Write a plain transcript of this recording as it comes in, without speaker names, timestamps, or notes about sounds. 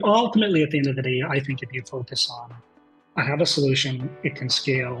Ultimately, at the end of the day, I think if you focus on, I have a solution, it can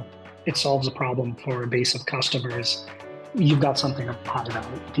scale, it solves a problem for a base of customers, you've got something of high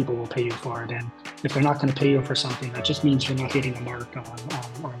value. People will pay you for it. And if they're not going to pay you for something, that just means you're not hitting the mark on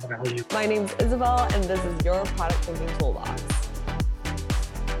the value. My name's Isabel, and this is your Product Thinking Toolbox.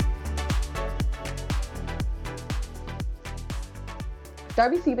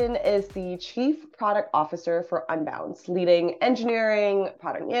 Darby Sieben is the Chief Product Officer for Unbounce, leading engineering,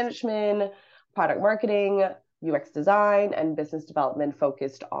 product management, product marketing, UX design, and business development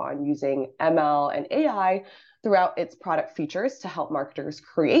focused on using ML and AI throughout its product features to help marketers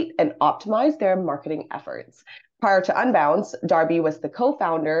create and optimize their marketing efforts. Prior to Unbounce, Darby was the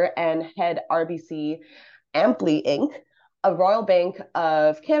co-founder and head RBC Ampli Inc., a Royal Bank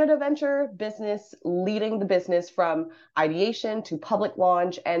of Canada venture business, leading the business from ideation to public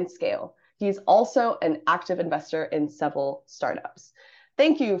launch and scale. He's also an active investor in several startups.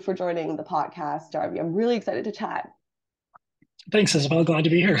 Thank you for joining the podcast, Darby. I'm really excited to chat. Thanks, Isabel. Glad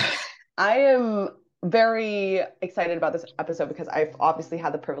to be here. I am very excited about this episode because I've obviously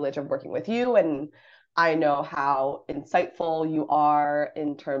had the privilege of working with you, and I know how insightful you are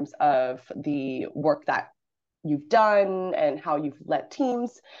in terms of the work that you've done and how you've led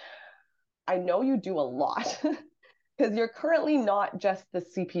teams. I know you do a lot because you're currently not just the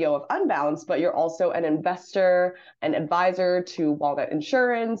CPO of Unbounce, but you're also an investor and advisor to Walnut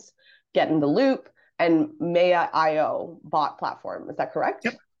Insurance, Get in the Loop, and Maya.io bot platform. Is that correct?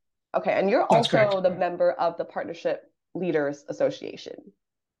 Yep. Okay, and you're That's also correct. the member of the Partnership Leaders Association.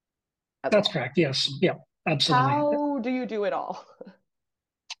 That's correct. Yes. Yeah, absolutely. How do you do it all?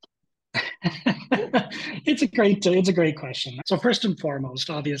 It's a great question. So first and foremost,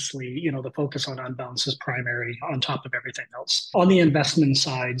 obviously, the focus on Unbounce is primary on top of everything else. On the investment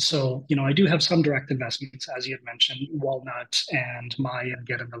side, so, I do have some direct investments, as you had mentioned, Walnut and Maya and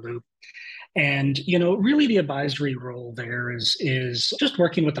Get in the Loop. And, really the advisory role there is just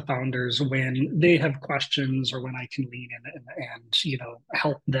working with the founders when they have questions or when I can lean in and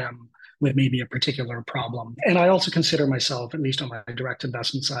help them with maybe a particular problem. And I also consider myself, at least on my direct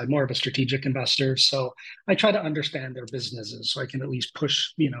investment side, more of a strategic investor. So I try to understand their businesses so I can at least push,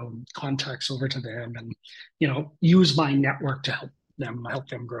 contacts over to them and, use my network to help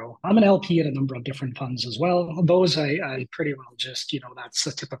them grow. I'm an LP at a number of different funds as well. Those I pretty well just, that's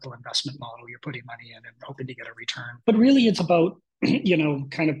a typical investment model. You're putting money in and hoping to get a return. But really it's about,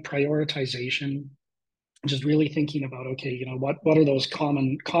 kind of prioritization, just really thinking about, okay, what are those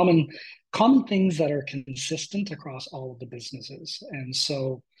common things that are consistent across all of the businesses. And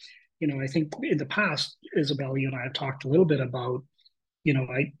so, I think in the past, Isabel, you and I have talked a little bit about,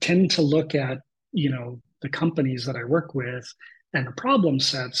 I tend to look at, the companies that I work with and the problem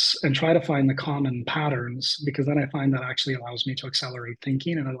sets and try to find the common patterns, because then I find that actually allows me to accelerate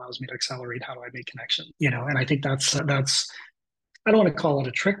thinking and it allows me to accelerate how do I make connection, and I think that's I don't want to call it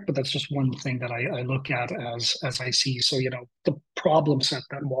a trick, but that's just one thing that I look at as I see. So, the problem set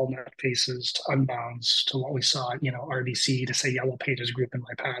that Walnut faces to Unbounce to what we saw at, RBC to say Yellow Pages Group in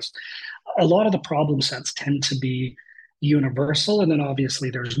my past, a lot of the problem sets tend to be universal. And then obviously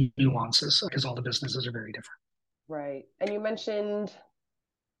there's nuances because all the businesses are very different. Right. And you mentioned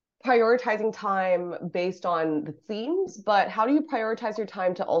prioritizing time based on the themes, but how do you prioritize your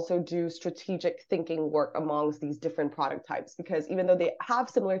time to also do strategic thinking work amongst these different product types? Because even though they have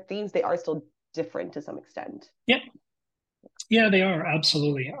similar themes, they are still different to some extent. Yep. Yeah, they are.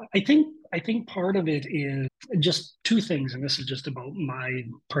 Absolutely. I think part of it is just two things, and this is just about my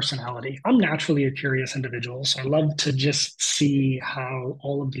personality. I'm naturally a curious individual, so I love to just see how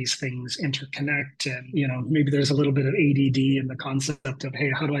all of these things interconnect. And, maybe there's a little bit of ADD in the concept of,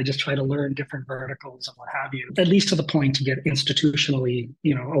 hey, how do I just try to learn different verticals and what have you, at least to the point to get institutionally,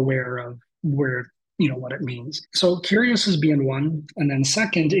 aware of where, what it means. So curious is being one. And then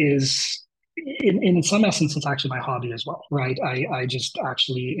second is, in some essence, it's actually my hobby as well, right? I just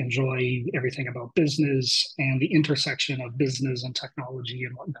actually enjoy everything about business and the intersection of business and technology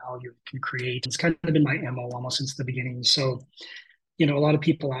and what value it can create. It's kind of been my MO almost since the beginning. So, a lot of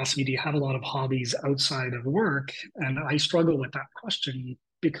people ask me, do you have a lot of hobbies outside of work? And I struggle with that question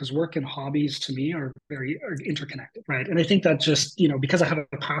because work and hobbies to me are interconnected, right? And I think that just, because I have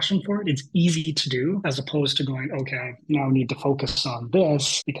a passion for it, it's easy to do as opposed to going, okay, now I need to focus on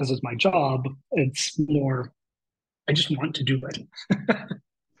this because it's my job. It's more, I just want to do it.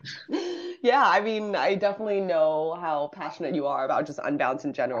 Yeah, I mean, I definitely know how passionate you are about just Unbounce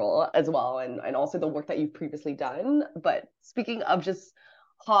in general as well, and also the work that you've previously done. But speaking of just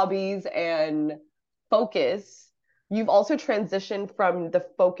hobbies and focus, you've also transitioned from the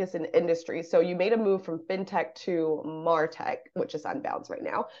focus in industry. So you made a move from fintech to martech, which is Unbounce right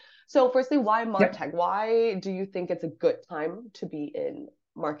now. So firstly, why Yeah. martech? Why do you think it's a good time to be in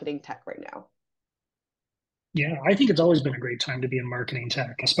marketing tech right now? Yeah, I think it's always been a great time to be in marketing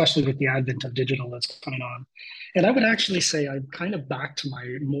tech, especially with the advent of digital that's coming on. And I would actually say I'm kind of back to my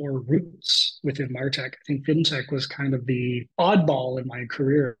more roots within MarTech. I think fintech was kind of the oddball in my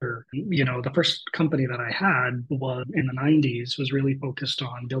career. You know, the first company that I had was in the 90s, was really focused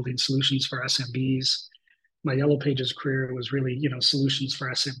on building solutions for SMBs. My Yellow Pages career was really, solutions for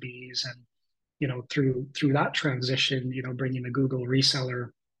SMBs. And, through that transition, bringing the Google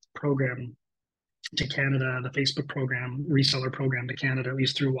reseller program to Canada, the Facebook program, reseller program to Canada, at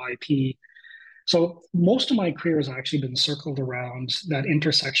least through YP. So most of my career has actually been circled around that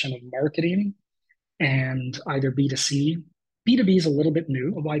intersection of marketing and either B2C. B2B is a little bit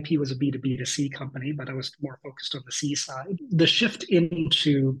new. YP was a B2B2C company, but I was more focused on the C side. The shift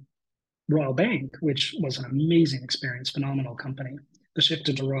into Royal Bank, which was an amazing experience, phenomenal company. The shift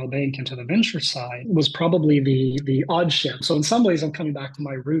into Royal Bank into the venture side was probably the odd shift. So in some ways, I'm coming back to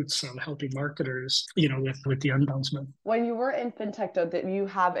my roots of helping marketers, with the Unbounce move. When you were in fintech, though, did you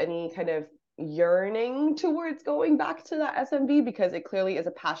have any kind of yearning towards going back to that SMB? Because it clearly is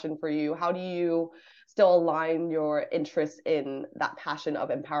a passion for you. How do you still align your interest in that passion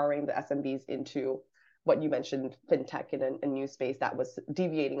of empowering the SMBs into what you mentioned, fintech in a new space that was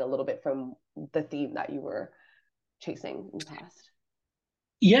deviating a little bit from the theme that you were chasing in the past?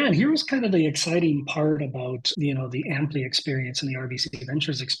 Yeah, and here was kind of the exciting part about, the Ampli experience and the RBC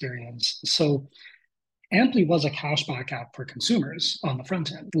Ventures experience. So Ampli was a cashback app for consumers on the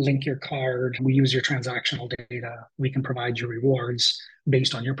front end. Link your card, we use your transactional data, we can provide you rewards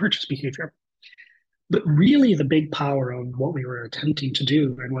based on your purchase behavior. But really, the big power of what we were attempting to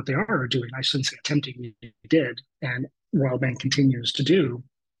do and what they are doing, I shouldn't say attempting, we did, and Royal Bank continues to do,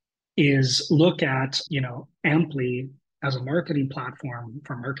 is look at, Ampli as a marketing platform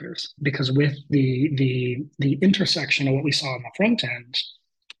for marketers. Because with the intersection of what we saw on the front end,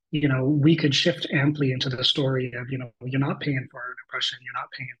 we could shift Ampli into the story of, you're not paying for an impression, you're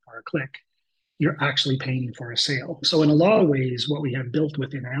not paying for a click, you're actually paying for a sale. So in a lot of ways, what we had built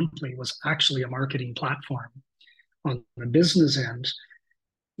within Ampli was actually a marketing platform on the business end,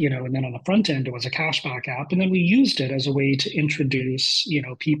 and then on the front end, it was a cashback app. And then we used it as a way to introduce,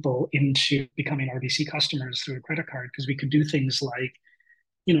 people into becoming RBC customers through a credit card, because we could do things like,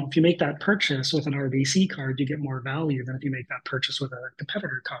 if you make that purchase with an RBC card, you get more value than if you make that purchase with a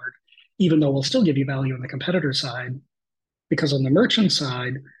competitor card, even though we'll still give you value on the competitor side. Because on the merchant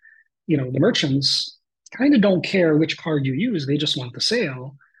side, the merchants kind of don't care which card you use, they just want the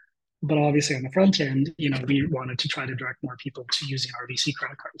sale. But obviously on the front end, we wanted to try to direct more people to using RBC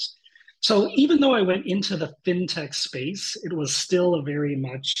credit cards. So even though I went into the fintech space, it was still a very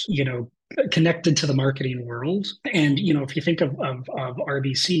much, connected to the marketing world. And, if you think of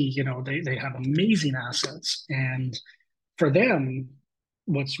RBC, they have amazing assets. And for them,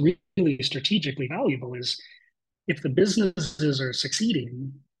 what's really strategically valuable is if the businesses are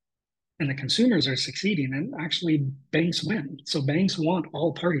succeeding, and the consumers are succeeding, and actually banks win. So banks want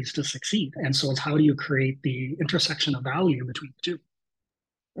all parties to succeed. And so it's how do you create the intersection of value between the two?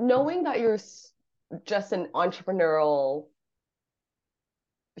 Knowing that you're just an entrepreneurial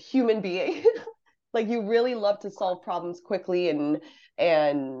human being, like you really love to solve problems quickly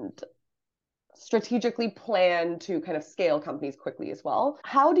and strategically plan to kind of scale companies quickly as well.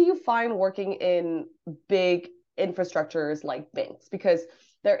 How do you find working in big infrastructures like banks? Because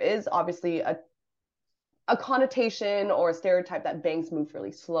there is obviously a connotation or a stereotype that banks move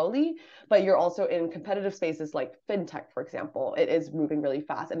really slowly, but you're also in competitive spaces like fintech, for example. It is moving really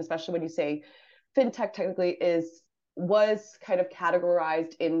fast. And especially when you say fintech technically was kind of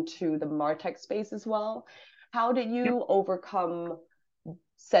categorized into the martech space as well. How did Yep. you overcome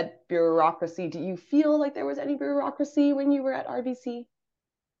said bureaucracy? Do you feel like there was any bureaucracy when you were at RBC?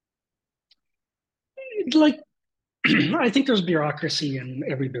 Like, I think there's bureaucracy in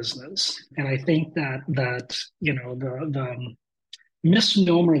every business. And I think that, the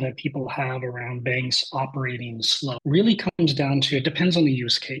misnomer that people have around banks operating slow really comes down to, it depends on the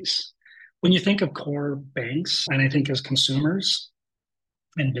use case. When you think of core banks, and I think as consumers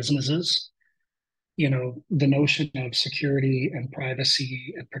and businesses, the notion of security and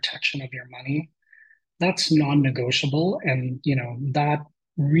privacy and protection of your money, that's non-negotiable. And, that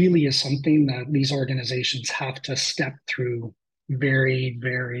really is something that these organizations have to step through very,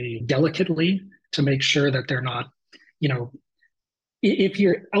 very delicately to make sure that they're not, you know, if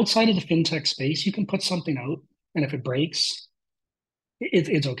you're outside of the fintech space, you can put something out, and if it breaks,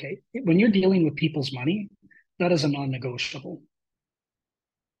 it's okay. When you're dealing with people's money, that is a non-negotiable,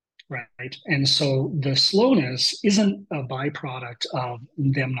 right? And so the slowness isn't a byproduct of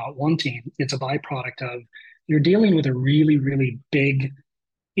them not wanting, it's a byproduct of you're dealing with a really, really big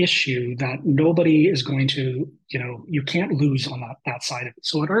issue that nobody is going to, you can't lose on that side of it.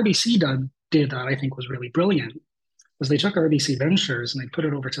 So what RBC did that I think was really brilliant was they took RBC Ventures and they put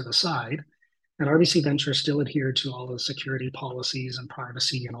it over to the side. And RBC Ventures still adhered to all the security policies and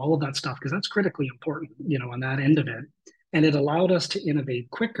privacy and all of that stuff because that's critically important, on that end of it. And it allowed us to innovate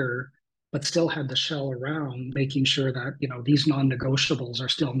quicker, but still had the shell around making sure that, these non-negotiables are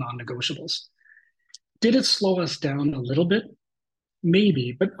still non-negotiables. Did it slow us down a little bit?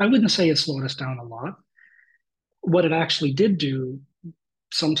 Maybe, but I wouldn't say it slowed us down a lot. What it actually did do,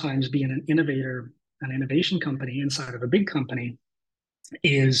 sometimes being an innovator, an innovation company inside of a big company,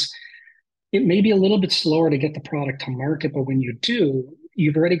 is it may be a little bit slower to get the product to market, but when you do,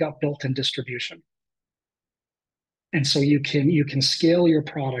 you've already got built-in distribution. And so you can scale your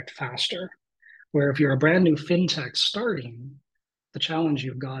product faster. Where if you're a brand new fintech starting, the challenge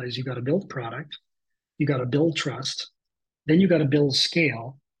you've got is you got to build product, you got to build trust, then you got to build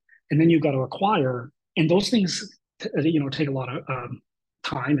scale, and then you got to acquire. And those things, take a lot of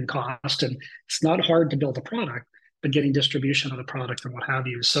time and cost. And it's not hard to build a product, but getting distribution of the product and what have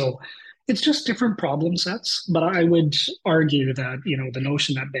you. So it's just different problem sets. But I would argue that, the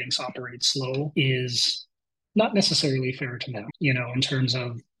notion that banks operate slow is not necessarily fair to them, in terms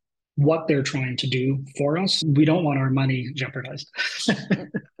of what they're trying to do for us. We don't want our money jeopardized.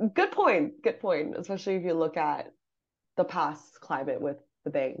 Good point. Good point. Especially if you look at the past climate with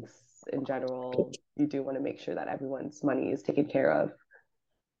the banks in general, you do want to make sure that everyone's money is taken care of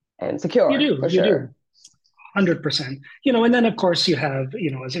and You secure do, for you do. sure. 100%. And then of course you have,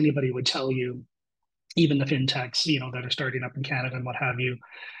 as anybody would tell you, even the fintechs, that are starting up in Canada and what have you,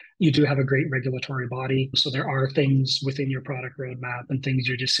 you do have a great regulatory body. So there are things within your product roadmap and things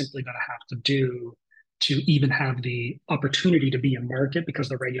you're just simply going to have to do to even have the opportunity to be in market because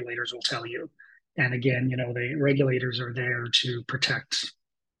the regulators will tell you. And again, the regulators are there to protect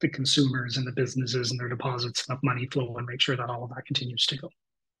the consumers and the businesses and their deposits enough money flow and make sure that all of that continues to go.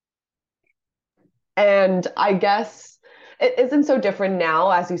 And I guess it isn't so different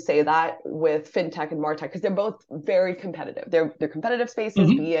now as you say that with fintech and martech because they're both very competitive. They're competitive spaces,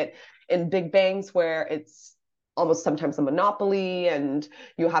 Mm-hmm. be it in big banks where it's almost sometimes a monopoly and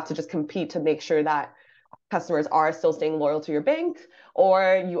you have to just compete to make sure that customers are still staying loyal to your bank,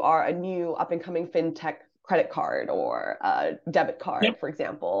 or you are a new up and coming fintech credit card or a debit card, Yep. for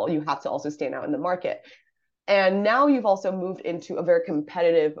example. You have to also stand out in the market. And now you've also moved into a very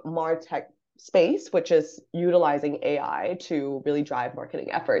competitive MarTech space, which is utilizing AI to really drive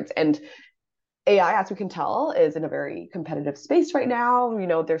marketing efforts. And AI, as we can tell, is in a very competitive space right now.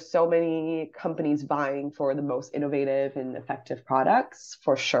 There's so many companies vying for the most innovative and effective products,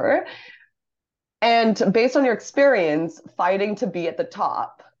 for sure. And based on your experience fighting to be at the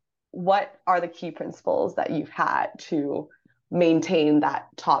top, what are the key principles that you've had to maintain that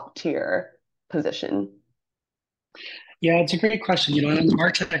top tier position? Yeah, it's a great question. On the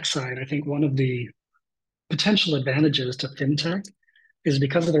MarTech side, I think one of the potential advantages to fintech is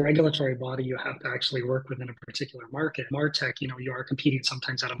because of the regulatory body you have to actually work within a particular market. MarTech, you are competing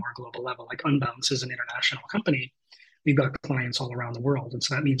sometimes at a more global level. Like Unbounce is an international company. We've got clients all around the world. And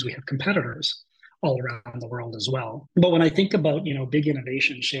so that means we have competitors all around the world as well. But when I think about, big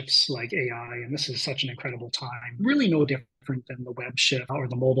innovation shifts like AI, and this is such an incredible time, really no different than the web shift or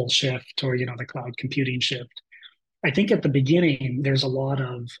the mobile shift or, the cloud computing shift. I think at the beginning, there's a lot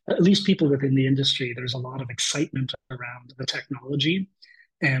of, at least people within the industry, there's a lot of excitement around the technology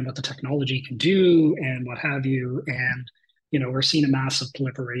and what the technology can do and what have you. And, we're seeing a massive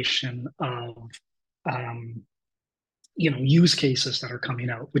proliferation of, use cases that are coming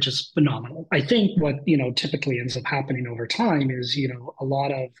out, which is phenomenal. I think what, typically ends up happening over time is, a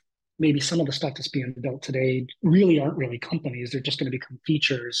lot of maybe some of the stuff that's being built today really aren't really companies. They're just going to become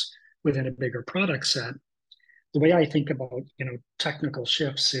features within a bigger product set. The way I think about, technical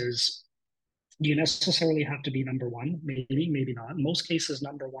shifts is, do you necessarily have to be number one? Maybe, maybe not. In most cases,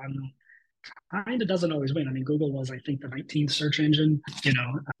 number one kind of doesn't always win. I mean, Google was, I think, the 19th search engine,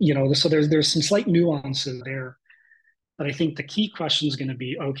 so there's some slight nuances there. But I think the key question is going to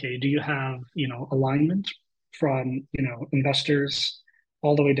be, okay, do you have, alignment from, investors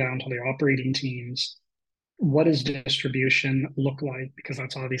all the way down to their operating teams? What does distribution look like? Because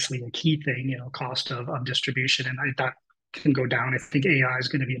that's obviously a key thing, cost of distribution. And that can go down. I think AI is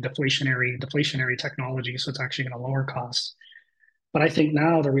going to be a deflationary technology. So it's actually going to lower costs. But I think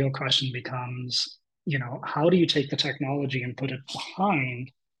now the real question becomes, how do you take the technology and put it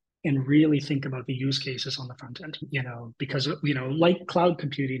behind and really think about the use cases on the front end, because, like cloud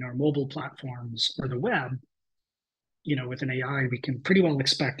computing or mobile platforms or the web, with an AI, we can pretty well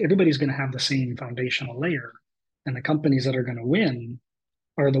expect everybody's going to have the same foundational layer. And the companies that are going to win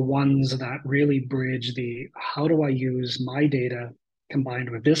are the ones that really bridge the how do I use my data combined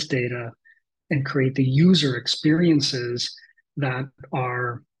with this data and create the user experiences that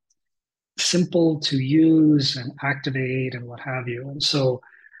are simple to use and activate and what have you. And so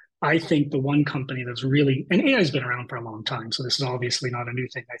I think the one company that's really, and AI has been around for a long time, so this is obviously not a new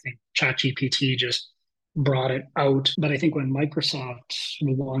thing. I think ChatGPT just brought it out. But I think when Microsoft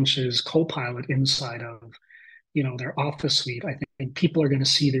launches Copilot inside of, their Office suite, I think people are going to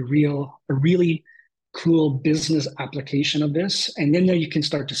see a really cool business application of this. And then you can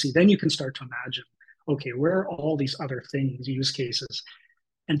start to imagine, okay, where are all these other things, use cases?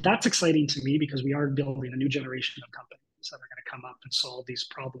 And that's exciting to me because we are building a new generation of companies that are going to come up and solve these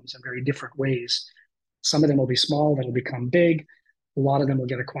problems in very different ways. Some of them will be small, that'll become big. A lot of them will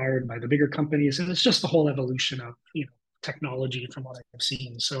get acquired by the bigger companies. And it's just the whole evolution of, technology from what I've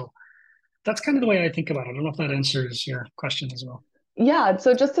seen. So that's kind of the way I think about it. I don't know if that answers your question as well. Yeah.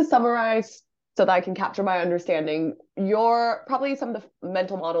 So just to summarize, so that I can capture my understanding, your probably some of the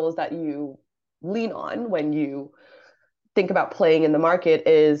mental models that you lean on when you think about playing in the market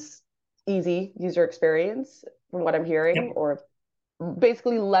is easy user experience, from what I'm Yep. hearing, or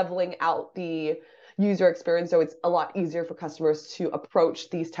basically leveling out the user experience so it's a lot easier for customers to approach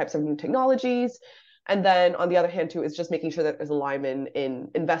these types of new technologies. And then on the other hand, too, is just making sure that there's alignment in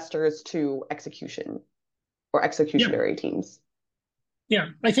investors to execution or Yeah. executionary teams. Yeah.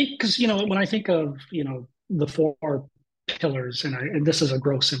 I think because, when I think of, the four pillars, and this is a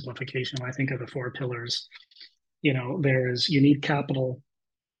gross simplification, when I think of the four pillars, you need capital,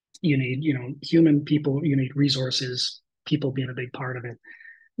 you need, human people, you need resources, people being a big part of it.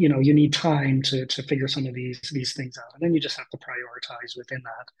 You need time to figure some of these things out. And then you just have to prioritize within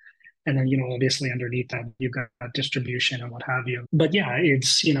that. And then, obviously underneath that, you've got distribution and what have you. But yeah,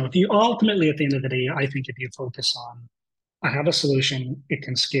 it's, if you ultimately at the end of the day, I think if you focus on, I have a solution, it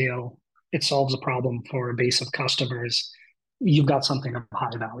can scale, it solves a problem for a base of customers, you've got something of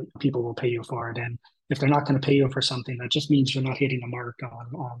high value. People will pay you for it. And if they're not going to pay you for something, that just means you're not hitting the mark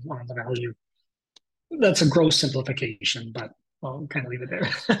on the value. That's a gross simplification, but I'll kind of leave it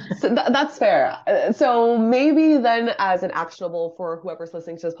there. So that's fair. So maybe then, as an actionable for whoever's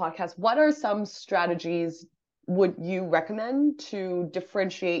listening to this podcast, what are some strategies would you recommend to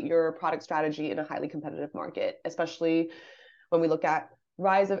differentiate your product strategy in a highly competitive market, especially when we look at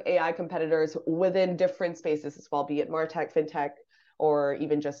rise of AI competitors within different spaces as well, be it martech, fintech, or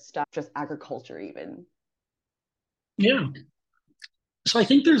even just agriculture, even? Yeah. So I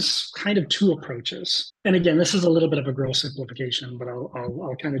think there's kind of two approaches. And again, this is a little bit of a gross simplification, but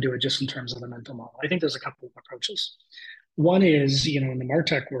I'll kind of do it just in terms of the mental model. I think there's a couple of approaches. One is, in the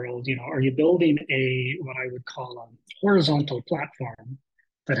MarTech world, are you building what I would call a horizontal platform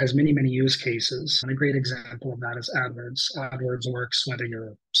that has many, many use cases? And a great example of that is AdWords. AdWords works whether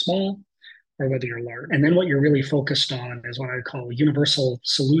you're small or whether you're large. And then what you're really focused on is what I call universal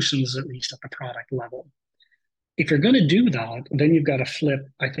solutions, at least at the product level. If you're going to do that, then you've got to flip,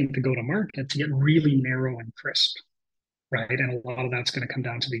 I think, the go to market to get really narrow and crisp, right? And a lot of that's going to come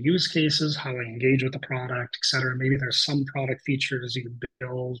down to the use cases, how I engage with the product, et cetera. Maybe there's some product features you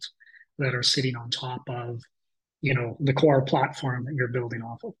build that are sitting on top of, the core platform that you're building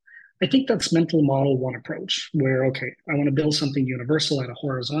off of. I think that's mental model one approach where, okay, I want to build something universal at a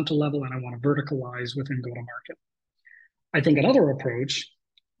horizontal level and I want to verticalize within go to market. I think another approach,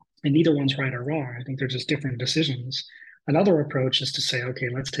 and neither one's right or wrong, I think they're just different decisions. Another approach is to say, okay,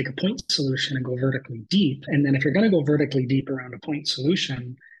 let's take a point solution and go vertically deep. And then if you're going to go vertically deep around a point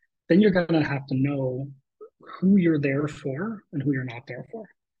solution, then you're going to have to know who you're there for and who you're not there for.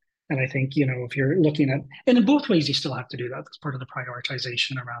 And I think, if you're looking at, and in both ways, you still have to do that. That's part of the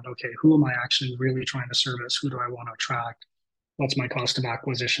prioritization around, okay, who am I actually really trying to service? Who do I want to attract? What's my cost of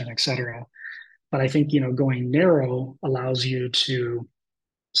acquisition, et cetera? But I think, going narrow allows you to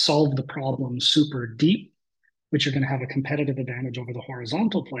solve the problem super deep, which you're going to have a competitive advantage over the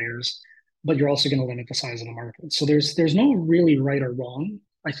horizontal players, but you're also going to limit the size of the market. So there's no really right or wrong.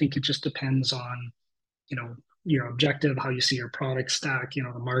 I think it just depends on, your objective, how you see your product stack, the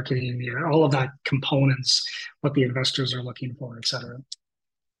marketing, all of that components, what the investors are looking for, et cetera.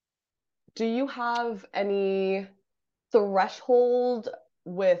 Do you have any threshold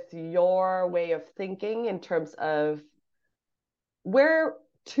with your way of thinking in terms of we're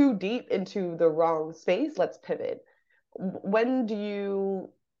too deep into the wrong space, let's pivot? When do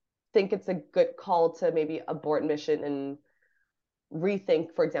you think it's a good call to maybe abort mission and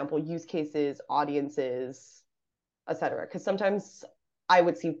rethink, for example, use cases, audiences, etc. Because sometimes I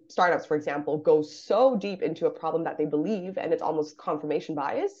would see startups, for example, go so deep into a problem that they believe, and it's almost confirmation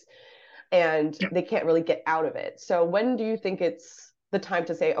bias, and Yeah. they can't really get out of it. So when do you think it's the time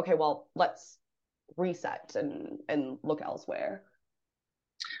to say, okay, well, let's reset and look elsewhere?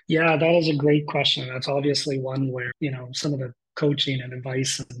 Yeah, that is a great question. That's obviously one where, some of the coaching and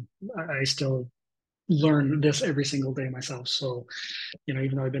advice, and I still learn this every single day myself. So,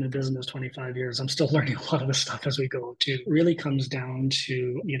 even though I've been in business 25 years, I'm still learning a lot of the stuff as we go too. It really comes down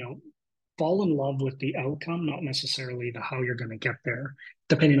to, fall in love with the outcome, not necessarily the how you're going to get there,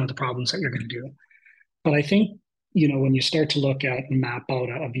 depending on the problems that you're going to do. But I think, when you start to look at and map out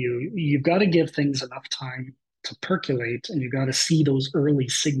a view, you've got to give things enough time to percolate, and you've got to see those early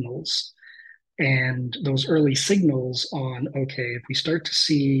signals. And those early signals on, okay, if we start to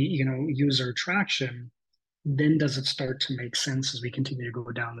see, user traction, then does it start to make sense as we continue to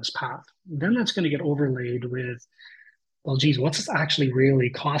go down this path? Then that's going to get overlaid with, well, geez, what's actually really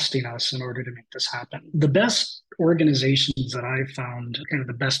costing us in order to make this happen? The best organizations that I've found, kind of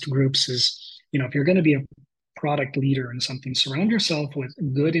the best groups, is, if you're going to be a product leader in something, surround yourself with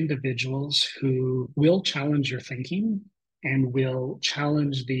good individuals who will challenge your thinking and will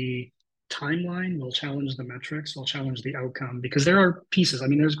challenge the timeline, will challenge the metrics, will challenge the outcome. Because there are pieces. I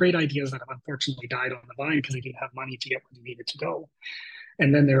mean, there's great ideas that have unfortunately died on the vine because they didn't have money to get where they needed to go.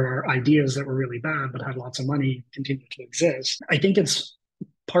 And then there are ideas that were really bad but had lots of money, continue to exist. I think it's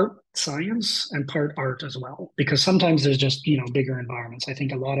part science and part art as well, because sometimes there's just, bigger environments. I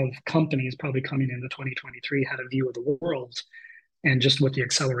think a lot of companies probably coming into 2023 had a view of the world, and just with the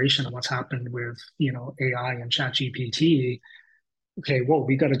acceleration of what's happened with, AI and chat GPT, okay, whoa,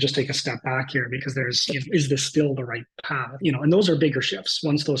 we got to just take a step back here, because there's, is this still the right path? And those are bigger shifts.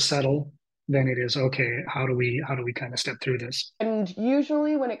 Once those settle, then it is, okay, how do we kind of step through this? And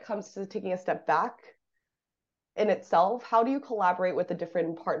usually when it comes to taking a step back in itself, how do you collaborate with the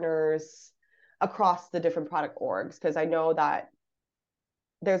different partners across the different product orgs? Because I know that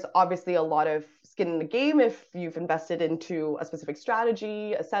there's obviously a lot of skin in the game if you've invested into a specific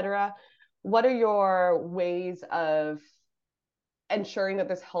strategy, etc. What are your ways of ensuring that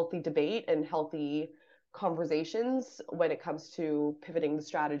there's healthy debate and healthy conversations when it comes to pivoting the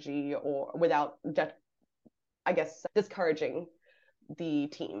strategy or without, I guess, discouraging the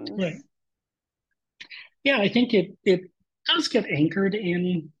Right. teams? Yeah, I think it does get anchored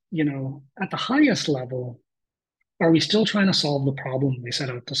in, at the highest level, are we still trying to solve the problem we set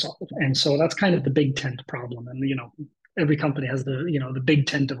out to solve? And so that's kind of the big tent problem. And, every company has the big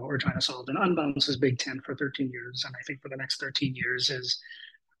tent of what we're trying to solve. And Unbounce is big tent for 13 years. And I think for the next 13 years is,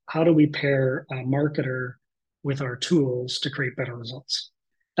 how do we pair a marketer with our tools to create better results?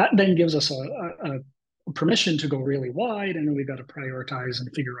 That then gives us a permission to go really wide, and then we've got to prioritize and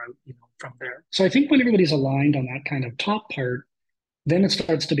figure out, from there. So I think when everybody's aligned on that kind of top part, then it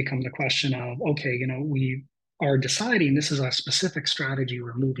starts to become the question of, okay, we are deciding this is a specific strategy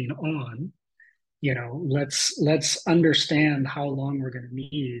we're moving on. Let's understand how long we're going to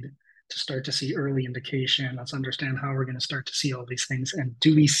need to start to see early indication. Let's understand how we're going to start to see all these things, and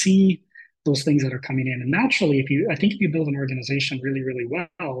do we see those things that are coming in? And naturally, I think if you build an organization really, really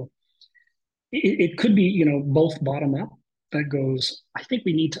well, it could be, both bottom up, that goes, I think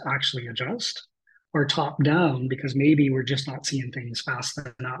we need to actually adjust, or top down, because maybe we're just not seeing things fast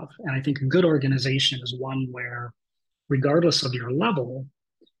enough. And I think a good organization is one where, regardless of your level,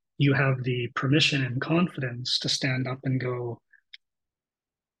 you have the permission and confidence to stand up and go,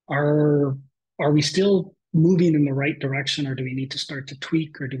 are are we still moving in the right direction, or do we need to start to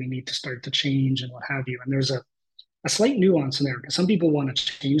tweak, or do we need to start to change, and what have you? And there's a slight nuance in there, because some people want to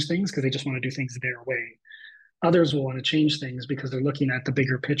change things because they just want to do things their way. Others will want to change things because they're looking at the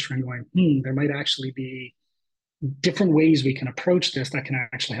bigger picture and going, there might actually be different ways we can approach this that can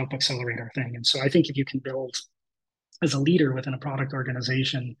actually help accelerate our thing. And so I think if you can build, as a leader within a product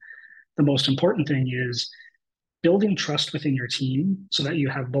organization, the most important thing is building trust within your team, so that you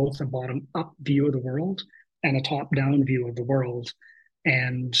have both a bottom up view of the world and a top down view of the world.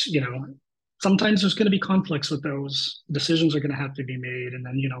 And, sometimes there's going to be conflicts with those. Decisions are going to have to be made. And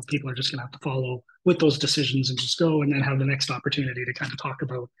then, people are just going to have to follow with those decisions and just go, and then have the next opportunity to kind of talk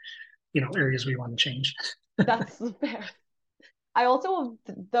about, areas we want to change. That's fair. I also,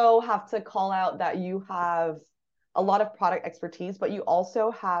 though, have to call out that you have a lot of product expertise, but you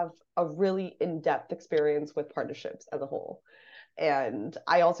also have a really in-depth experience with partnerships as a whole. And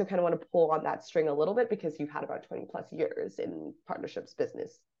I also kind of want to pull on that string a little bit, because you've had about 20 plus years in partnerships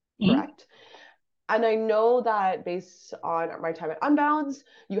business, Mm-hmm. correct? And I know that based on my time at Unbounce,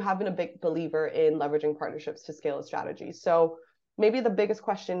 you have been a big believer in leveraging partnerships to scale a strategy. So maybe the biggest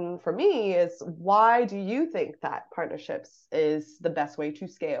question for me is, why do you think that partnerships is the best way to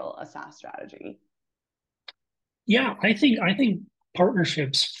scale a SaaS strategy? Yeah, I think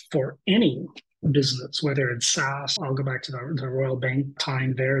partnerships for any business, whether it's SaaS, I'll go back to the Royal Bank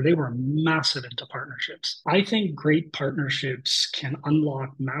time there, they were massive into partnerships. I think great partnerships can unlock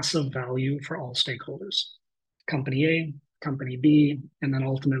massive value for all stakeholders. Company A, company B, and then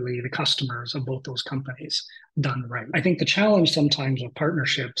ultimately the customers of both those companies done right. I think the challenge sometimes with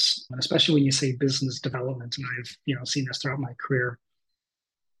partnerships, especially when you say business development, and I've seen this throughout my career,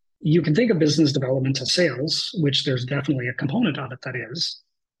 you can think of business development as sales, which there's definitely a component of it that is.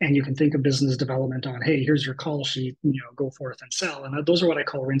 And you can think of business development on, hey, here's your call sheet, go forth and sell. And those are what I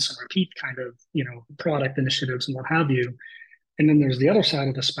call rinse and repeat kind of, product initiatives and what have you. And then there's the other side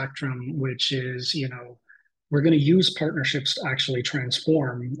of the spectrum, which is, we're going to use partnerships to actually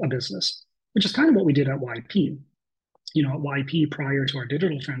transform a business, which is kind of what we did at YP. At YP prior to our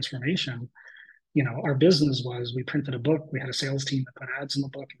digital transformation, our business was we printed a book, we had a sales team that put ads in the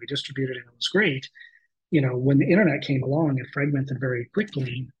book, and we distributed it, and it was great. When the internet came along, it fragmented very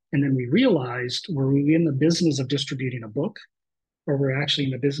quickly. And then we realized, were we in the business of distributing a book, or we're actually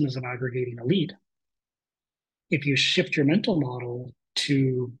in the business of aggregating a lead? If you shift your mental model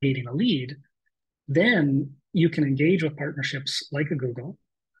to getting a lead, then you can engage with partnerships like a Google,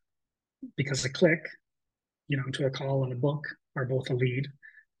 because a click, to a call and a book are both a lead.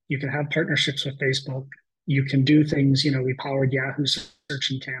 You can have partnerships with Facebook. You can do things, we powered Yahoo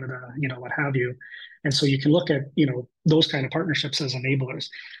search in Canada, what have you. And so you can look at, those kind of partnerships as enablers.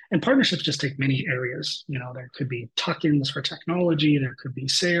 And partnerships just take many areas. There could be tuck-ins for technology, there could be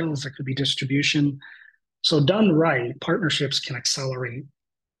sales, there could be distribution. So done right, partnerships can accelerate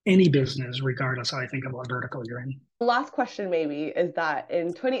any business, regardless, I think, of what vertical you're in. The last question maybe is that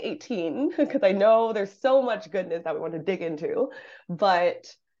in 2018, because I know there's so much goodness that we want to dig into,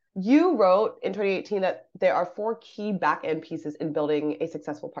 but you wrote in 2018 that there are 4 key back-end pieces in building a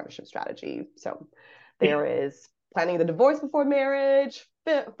successful partnership strategy. So there is planning the divorce before marriage,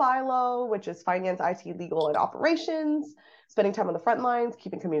 FILO, which is finance, IT, legal, and operations, spending time on the front lines,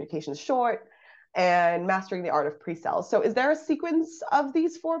 keeping communications short, and mastering the art of pre-sales. So is there a sequence of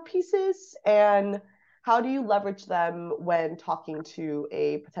these 4 pieces, and how do you leverage them when talking to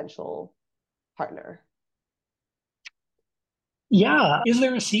a potential partner? Yeah. Is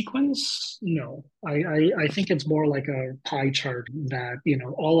there a sequence? No. I think it's more like a pie chart that,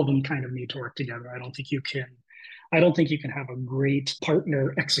 all of them kind of need to work together. I don't think you can have a great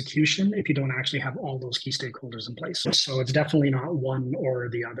partner execution if you don't actually have all those key stakeholders in place. So it's definitely not one or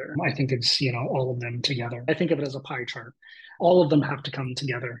the other. I think it's, all of them together. I think of it as a pie chart. All of them have to come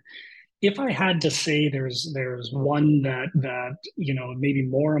together. If I had to say there's one that maybe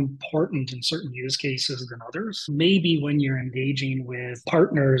more important in certain use cases than others, maybe when you're engaging with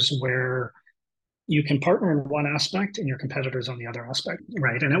partners where you can partner in one aspect and your competitors on the other aspect,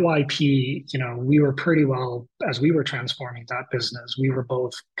 right? And at YP, we were pretty well, as we were transforming that business, we were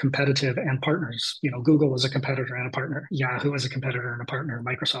both competitive and partners. Google was a competitor and a partner. Yahoo was a competitor and a partner.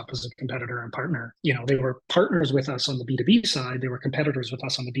 Microsoft was a competitor and partner. They were partners with us on the B2B side. They were competitors with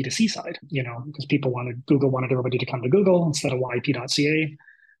us on the B2C side, because Google wanted everybody to come to Google instead of YP.ca.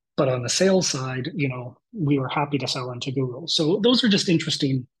 But on the sales side, we were happy to sell into Google. So those are just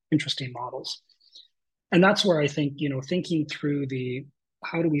interesting models. And that's where I think, thinking through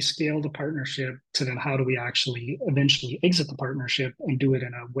how do we scale the partnership to then how do we actually eventually exit the partnership and do it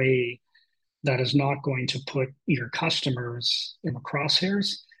in a way that is not going to put your customers in the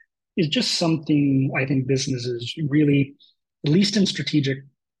crosshairs is just something I think businesses really, at least in strategic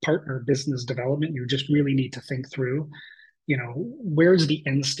partner business development, you just really need to think through, where's the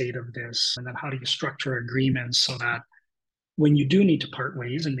end state of this? And then how do you structure agreements so that when you do need to part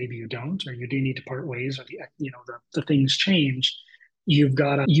ways, and maybe you don't, or you do need to part ways, or the things change, you've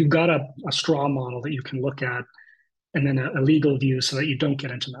got a straw model that you can look at, and then a legal view so that you don't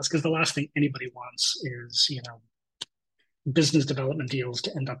get into mess. Because the last thing anybody wants is business development deals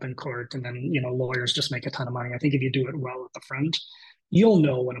to end up in court, and then lawyers just make a ton of money. I think if you do it well at the front, you'll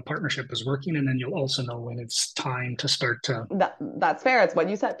know when a partnership is working, and then you'll also know when it's time to start to. That's fair. It's when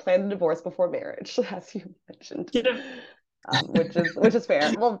you said plan the divorce before marriage, as you mentioned. Yeah. Which is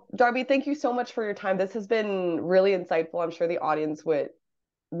fair. Well, Darby, thank you so much for your time. This has been really insightful. I'm sure the audience would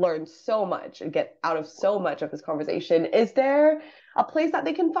learn so much and get out of so much of this conversation. Is there a place that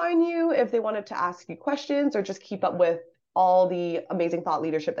they can find you if they wanted to ask you questions or just keep up with all the amazing thought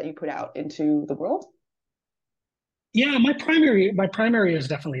leadership that you put out into the world? Yeah, my primary is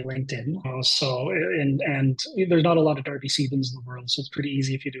definitely LinkedIn. So and there's not a lot of Darby Siebens in the world, so it's pretty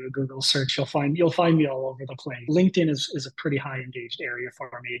easy if you do a Google search, you'll find me all over the place. LinkedIn is a pretty high engaged area for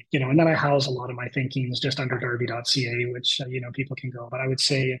me, and then I house a lot of my thinkings just under darby.ca, which people can go. But I would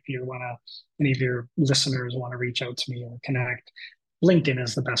say if you want to, any of your listeners want to reach out to me or connect, LinkedIn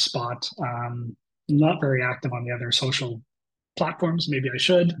is the best spot. Not very active on the other social platforms. Maybe I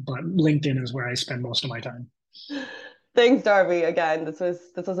should, but LinkedIn is where I spend most of my time. Thanks, Darby. Again, this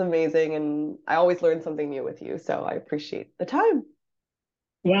was amazing, and I always learn something new with you. So I appreciate the time.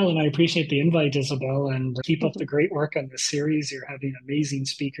 Well, and I appreciate the invite, Isabel, and keep up the great work on this series. You're having amazing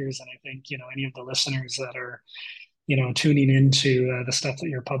speakers, and I think, any of the listeners that are, tuning into the stuff that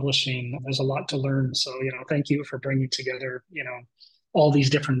you're publishing, there's a lot to learn. So, thank you for bringing together, all these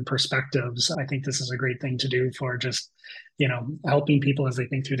different perspectives. I think this is a great thing to do for just, helping people as they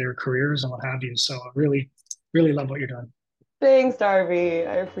think through their careers and what have you. So, I really, really love what you're doing. Thanks, Darby.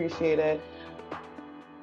 I appreciate it.